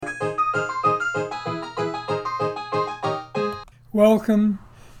Welcome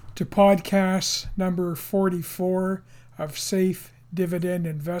to podcast number 44 of Safe Dividend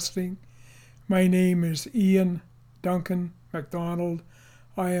Investing. My name is Ian Duncan MacDonald.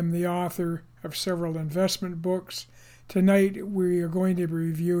 I am the author of several investment books. Tonight we are going to be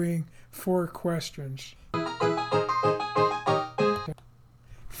reviewing 4 questions.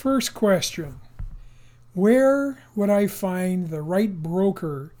 First question: where would I find the right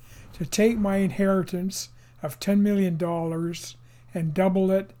broker to take my inheritance of $10 million and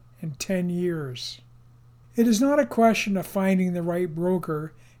double it in 10 years? It is not a question of finding the right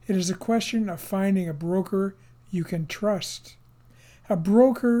broker. It is a question of finding a broker you can trust. A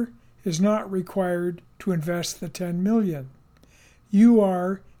broker is not required to invest the $10 million. You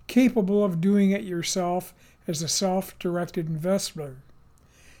are capable of doing it yourself as a self-directed investor.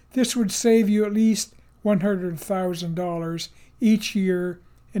 This would save you at least $100,000 each year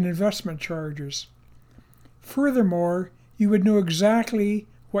in investment charges. Furthermore, you would know exactly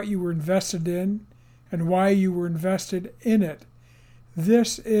what you were invested in and why you were invested in it.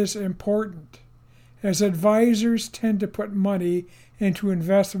 This is important, as advisors tend to put money into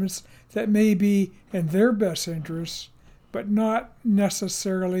investments that may be in their best interests, but not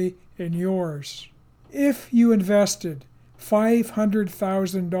necessarily in yours. If you invested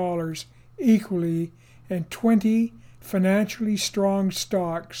 $500,000 equally in 20 financially strong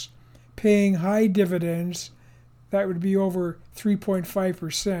stocks paying high dividends, that would be over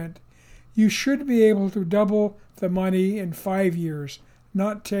 3.5%, you should be able to double the money in 5 years,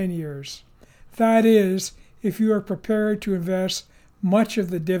 not 10 years. That is, if you are prepared to invest much of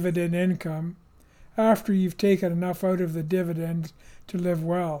the dividend income after you've taken enough out of the dividend to live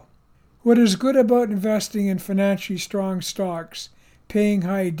well. What is good about investing in financially strong stocks paying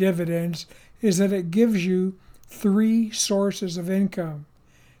high dividends is that it gives you 3 sources of income.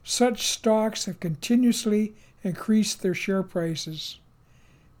 Such stocks have continuously increased their share prices.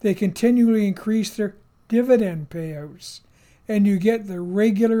 They continually increase their dividend payouts, and you get the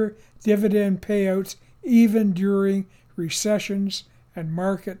regular dividend payouts even during recessions and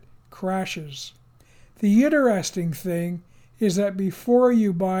market crashes. The interesting thing is that before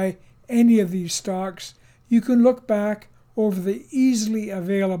you buy any of these stocks, you can look back over the easily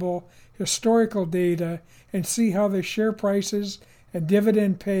available historical data and see how the share prices and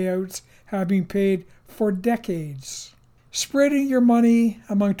dividend payouts have been paid for decades. Spreading your money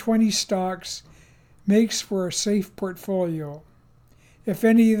among 20 stocks makes for a safe portfolio. If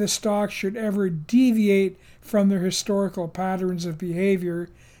any of the stocks should ever deviate from their historical patterns of behavior,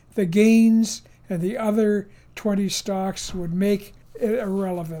 the gains in the other 20 stocks would make it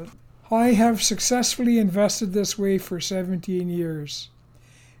irrelevant. I have successfully invested this way for 17 years.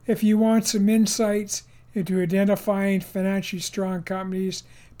 If you want some insights into identifying financially strong companies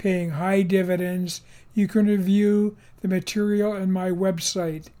paying high dividends, you can review the material in my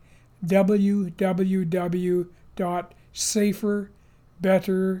website,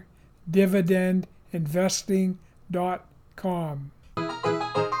 www.saferbetterdividendinvesting.com.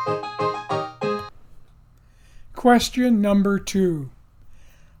 Question number 2.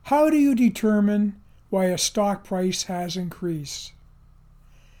 How do you determine why a stock price has increased?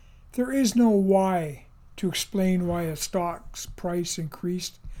 There is no why to explain why a stock's price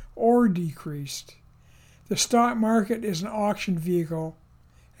increased or decreased. The stock market is an auction vehicle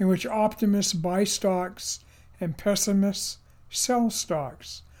in which optimists buy stocks and pessimists sell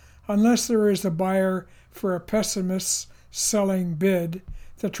stocks. Unless there is a buyer for a pessimist's selling bid,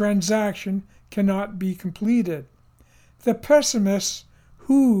 the transaction cannot be completed. The pessimist,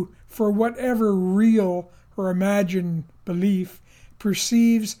 who, for whatever real or imagined belief,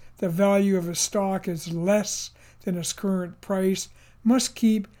 perceives the value of a stock as less than its current price, must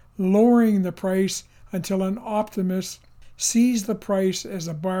keep lowering the price until an optimist sees the price as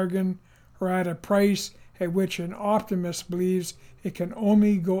a bargain or at a price at which an optimist believes it can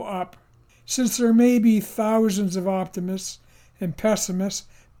only go up. Since there may be thousands of optimists and pessimists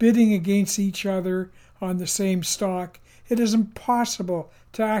bidding against each other on the same stock, it is impossible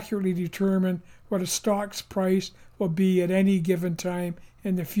to accurately determine what a stock's price will be at any given time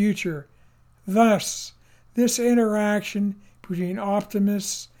in the future. Thus, this interaction between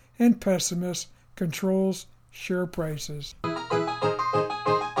optimists and pessimists controls share prices.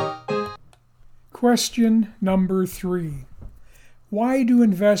 Question number 3. Why do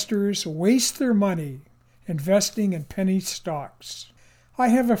investors waste their money investing in penny stocks? I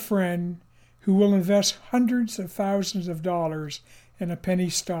have a friend who will invest hundreds of thousands of dollars in a penny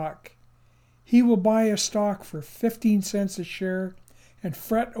stock. He will buy a stock for 15 cents a share and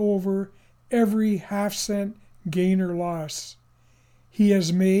fret over every half-cent gain or loss. He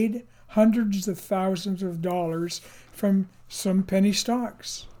has made hundreds of thousands of dollars from some penny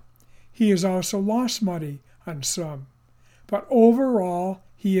stocks. He has also lost money on some, but overall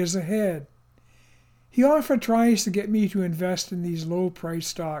he is ahead. He often tries to get me to invest in these low-price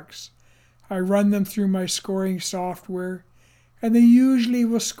stocks. I run them through my scoring software, and they usually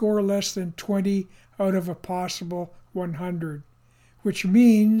will score less than 20 out of a possible 100, which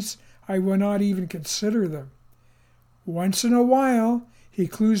means I will not even consider them. Once in a while, he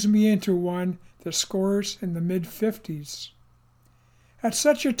clues me into one that scores in the mid-50s. At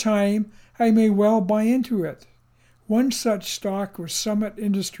such a time, I may well buy into it. One such stock was Summit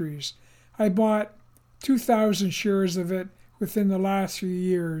Industries. I bought 2,000 shares of it within the last few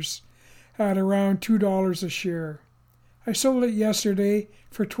years at around $2 a share. I sold it yesterday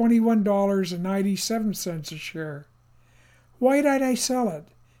for $21.97 a share. Why did I sell it?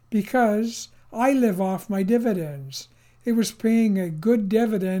 Because I live off my dividends. It was paying a good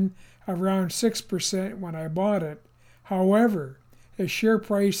dividend around 6% when I bought it. However, as share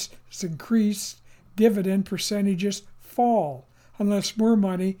price has increased, dividend percentages fall unless more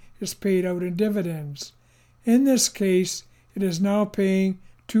money is paid out in dividends. In this case, it is now paying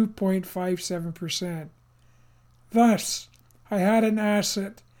 2.57%. Thus, I had an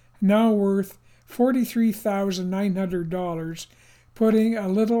asset now worth $43,900, putting a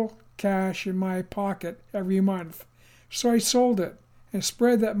little cash in my pocket every month. So I sold it and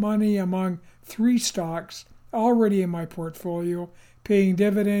spread that money among 3 stocks already in my portfolio, paying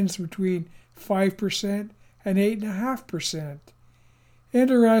dividends between 5% and 8.5%.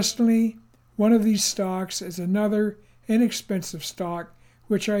 Interestingly, one of these stocks is another inexpensive stock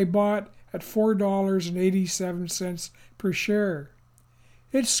which I bought at $4.87 per share.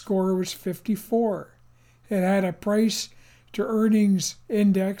 Its score was 54. It had a price to earnings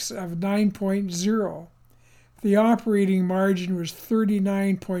index of 9.0. The operating margin was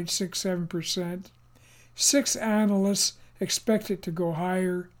 39.67%. 6 analysts expect it to go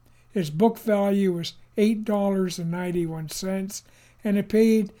higher. Its book value was $8.91, and it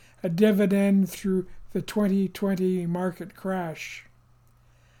paid a dividend through the 2020 market crash.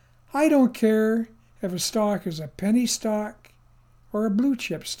 I don't care if a stock is a penny stock or a blue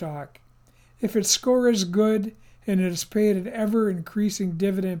chip stock. If its score is good and it has paid an ever-increasing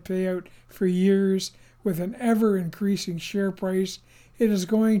dividend payout for years with an ever-increasing share price, it is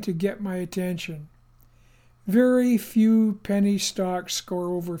going to get my attention. Very few penny stocks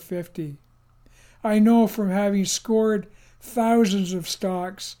score over 50. I know from having scored thousands of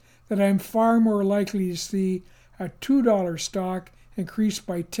stocks that I'm far more likely to see a $2 stock increase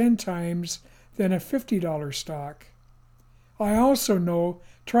by 10 times than a $50 stock. I also know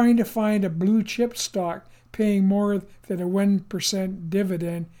trying to find a blue chip stock paying more than a 1%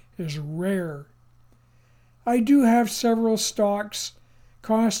 dividend is rare. I do have several stocks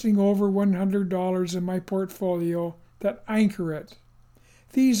costing over $100 in my portfolio that anchor it.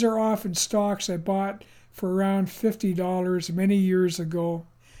 These are often stocks I bought for around $50 many years ago.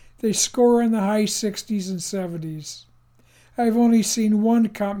 They score in the high 60s and 70s. I've only seen one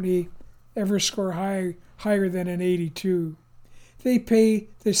company ever score higher than an 82. They pay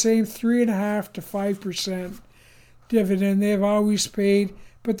the same 3.5% to 5% dividend they have always paid,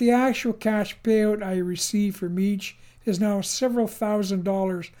 but the actual cash payout I receive from each is now several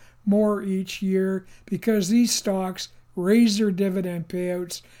 $1,000s more each year because these stocks raise their dividend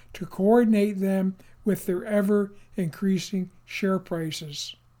payouts to coordinate them with their ever-increasing share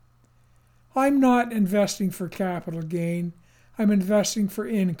prices. I'm not investing for capital gain. I'm investing for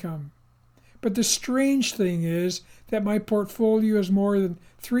income. But the strange thing is that my portfolio is more than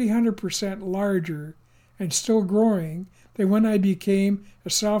 300% larger and still growing than when I became a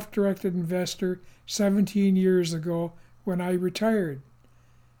self-directed investor 17 years ago when I retired.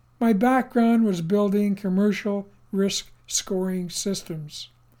 My background was building commercial risk scoring systems.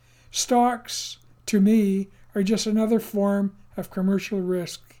 Stocks, to me, are just another form of commercial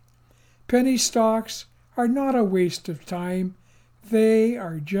risk. Penny stocks are not a waste of time. They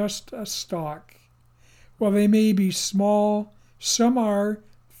are just a stock. While they may be small, some are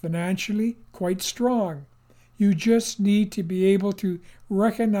financially quite strong. You just need to be able to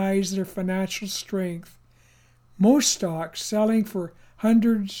recognize their financial strength. Most stocks selling for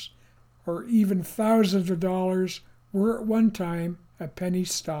hundreds or even thousands of dollars were at one time a penny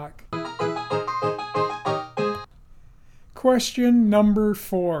stock. Question number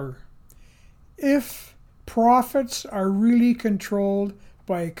 4. If profits are really controlled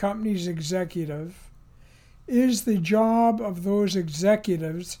by a company's executive, is the job of those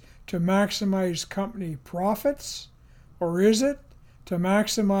executives to maximize company profits, or is it to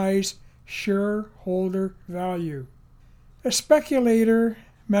maximize shareholder value? A speculator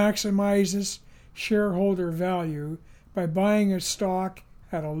maximizes shareholder value by buying a stock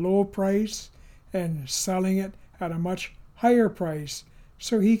at a low price and selling it at a much higher price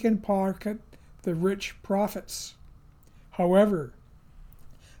so he can pocket the rich profits. However,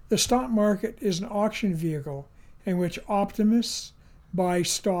 the stock market is an auction vehicle in which optimists buy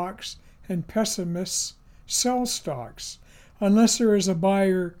stocks and pessimists sell stocks. Unless there is a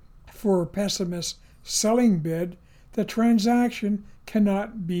buyer for a pessimist selling bid, the transaction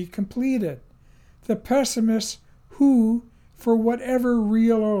cannot be completed. The pessimist who, for whatever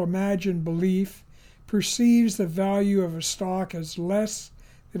real or imagined belief, perceives the value of a stock as less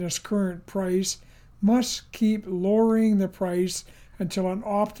than its current price must keep lowering the price until an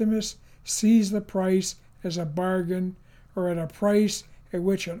optimist sees the price as a bargain or at a price at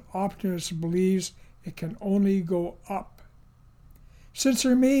which an optimist believes it can only go up. Since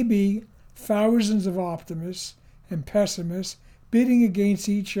there may be thousands of optimists and pessimists bidding against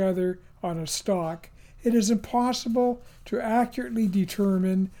each other on a stock, it is impossible to accurately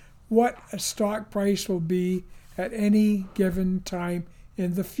determine what a stock price will be at any given time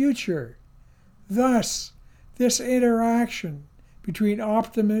in the future. Thus, this interaction between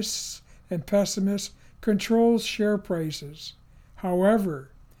optimists and pessimists controls share prices. However,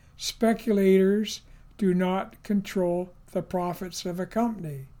 speculators do not control the profits of a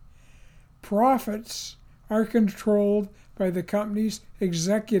company. Profits are controlled by the company's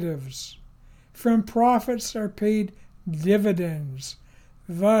executives. From profits are paid dividends.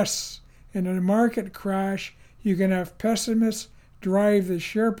 Thus, in a market crash, you can have pessimists drive the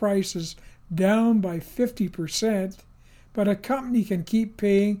share prices down by 50%, but a company can keep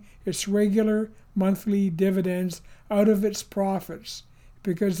paying its regular monthly dividends out of its profits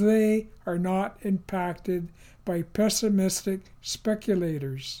because they are not impacted by pessimistic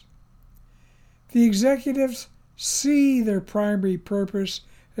speculators. The executives see their primary purpose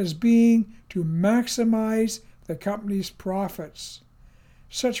as being to maximize the company's profits.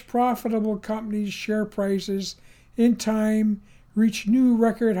 Such profitable companies' share prices in time reach new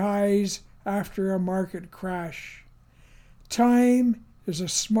record highs after a market crash. Time is a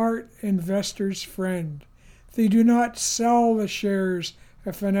smart investor's friend. They do not sell the shares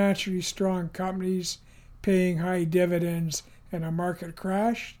of financially strong companies paying high dividends in a market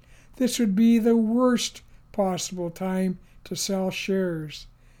crash. This would be the worst possible time to sell shares.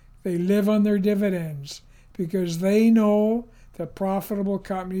 They live on their dividends because they know that profitable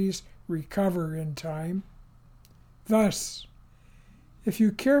companies recover in time. Thus, if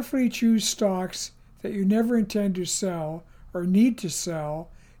you carefully choose stocks that you never intend to sell or need to sell,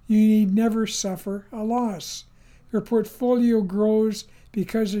 you need never suffer a loss. Your portfolio grows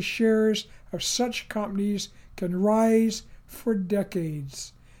because the shares of such companies can rise for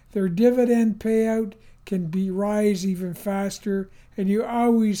decades. Their dividend payout can rise even faster, and you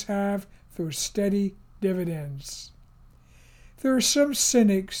always have those steady dividends. There are some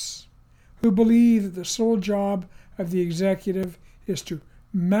cynics who believe that the sole job of the executive is to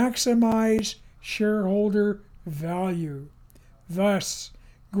maximize shareholder value, thus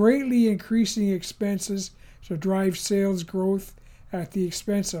greatly increasing expenses to drive sales growth at the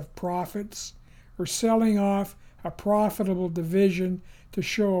expense of profits, or selling off a profitable division to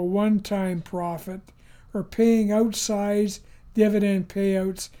show a one-time profit, or paying outsized dividend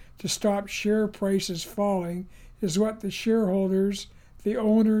payouts to stop share prices falling is what the shareholders, the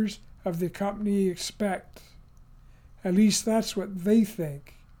owners of the company, expect. At least that's what they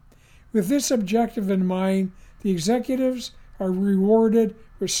think. With this objective in mind, the executives are rewarded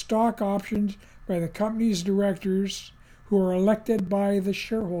with stock options by the company's directors, who are elected by the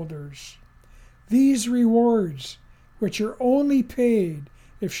shareholders. These rewards, which are only paid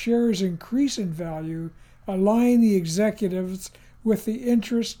if shares increase in value, align the executives with the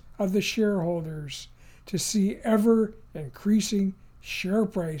interest of the shareholders to see ever-increasing share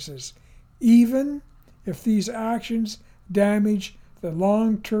prices, even if these actions damage the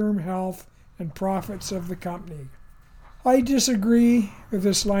long-term health and profits of the company. I disagree with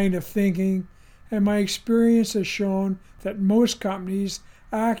this line of thinking, and my experience has shown that most companies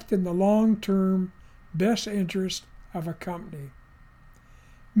act in the long-term best interest of a company.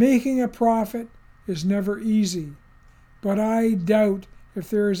 Making a profit is never easy, but I doubt if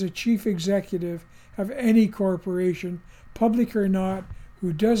there is a chief executive of any corporation, public or not,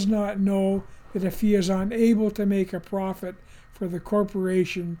 who does not know that if he is unable to make a profit for the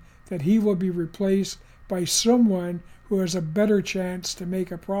corporation, that he will be replaced by someone who has a better chance to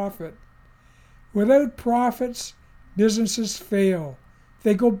make a profit. Without profits, businesses fail.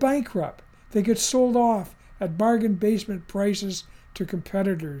 They go bankrupt. They get sold off at bargain basement prices to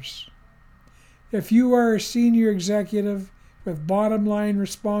competitors. If you are a senior executive with bottom line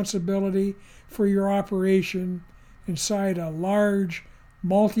responsibility for your operation, inside a large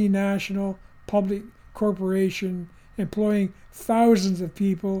multinational public corporation employing thousands of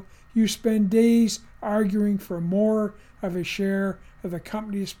people, you spend days arguing for more of a share of the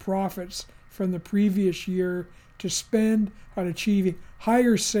company's profits from the previous year to spend on achieving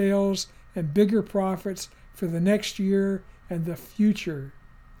higher sales and bigger profits for the next year and the future.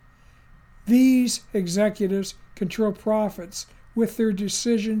 These executives control profits with their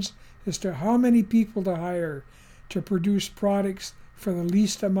decisions as to how many people to hire to produce products for the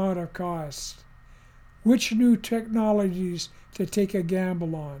least amount of cost, which new technologies to take a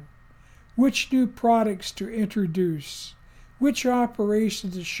gamble on, which new products to introduce, which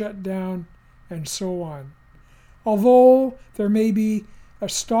operations to shut down, and so on. Although there may be a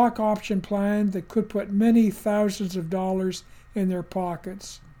stock option plan that could put many thousands of dollars in their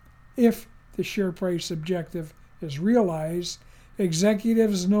pockets, if the share price objective is realized,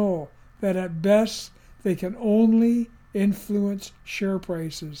 executives know that at best they can only influence share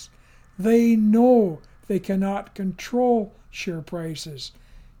prices. They know they cannot control share prices.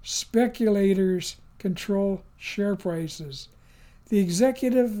 Speculators control share prices. The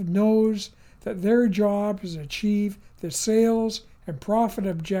executive knows that their job is to achieve the sales and profit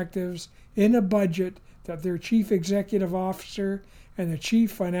objectives in a budget that their chief executive officer and the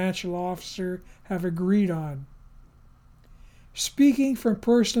chief financial officer have agreed on. Speaking from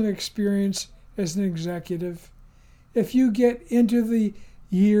personal experience as an executive, if you get into the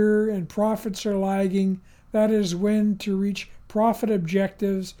year and profits are lagging, that is when, to reach profit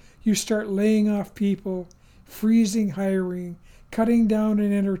objectives, you start laying off people, freezing hiring, cutting down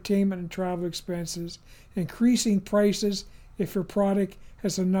on entertainment and travel expenses, increasing prices if your product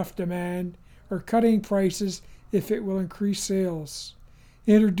has enough demand, or cutting prices if it will increase sales,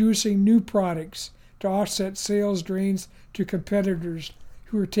 introducing new products to offset sales drains to competitors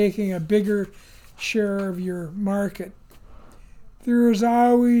who are taking a bigger share of your market. There is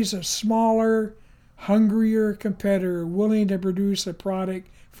always a smaller, hungrier competitor willing to produce a product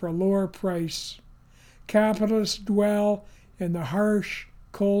for a lower price. Capitalists dwell in the harsh,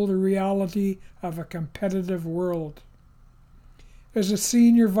 cold reality of a competitive world. As a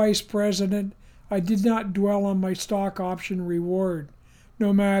senior vice president, I did not dwell on my stock option reward,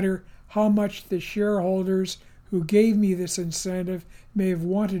 no matter how much the shareholders who gave me this incentive may have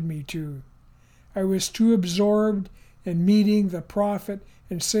wanted me to. I was too absorbed in meeting the profit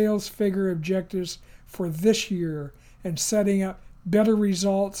and sales figure objectives for this year and setting up better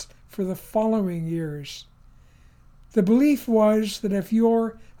results for the following years. The belief was that if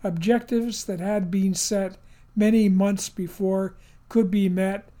your objectives that had been set many months before could be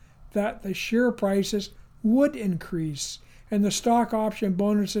met, that the share prices would increase and the stock option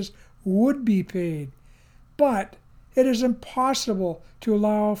bonuses would be paid. But it is impossible to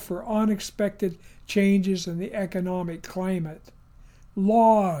allow for unexpected changes in the economic climate,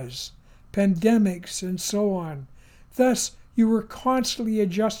 laws, pandemics, and so on. Thus, you were constantly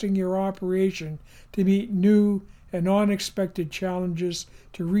adjusting your operation to meet new and unexpected challenges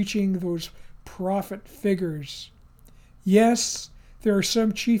to reaching those profit figures. Yes, there are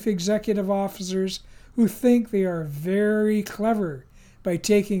some chief executive officers who think they are very clever by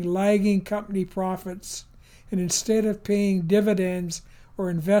taking lagging company profits and instead of paying dividends or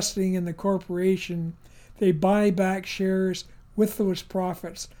investing in the corporation, they buy back shares with those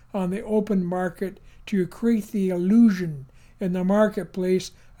profits on the open market to create the illusion in the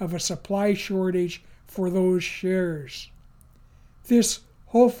marketplace of a supply shortage for those shares. This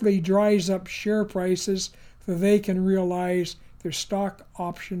hopefully dries up share prices so they can realize their stock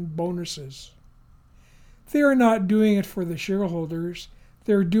option bonuses. They are not doing it for the shareholders.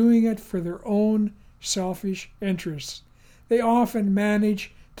 They're doing it for their own selfish interests. They often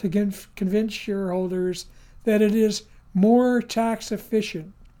manage to convince shareholders that it is more tax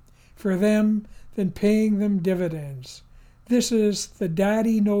efficient for them than paying them dividends. This is the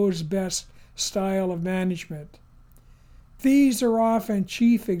daddy knows best style of management. These are often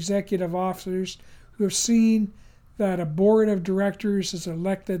chief executive officers who have seen that a board of directors is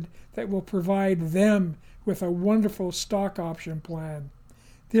elected that will provide them with a wonderful stock option plan.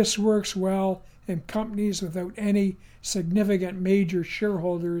 This works well in companies without any significant major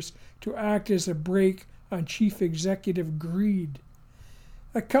shareholders to act as a brake on chief executive greed.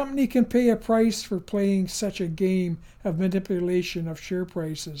 A company can pay a price for playing such a game of manipulation of share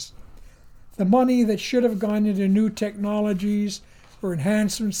prices. The money that should have gone into new technologies or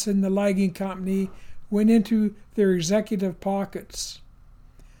enhancements in the lagging company went into their executive pockets.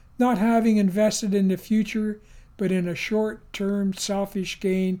 Not having invested in the future, but in a short-term selfish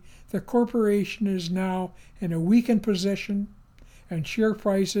gain, the corporation is now in a weakened position, and share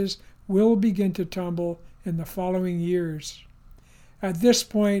prices will begin to tumble in the following years. At this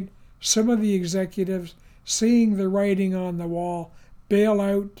point, some of the executives, seeing the writing on the wall, bail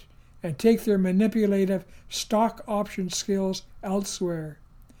out and take their manipulative stock option skills elsewhere.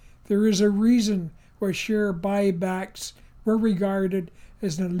 There is a reason why share buybacks were regarded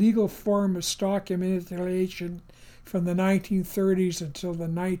as an illegal form of stock manipulation from the 1930s until the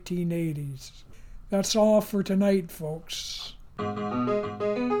 1980s. That's all for tonight, folks.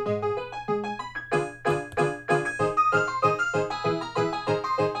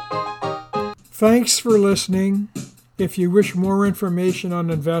 Thanks for listening. If you wish more information on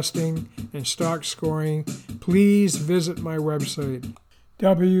investing and stock scoring, please visit my website,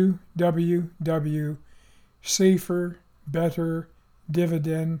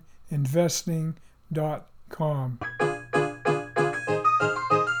 www.saferbetterdividendinvesting.com.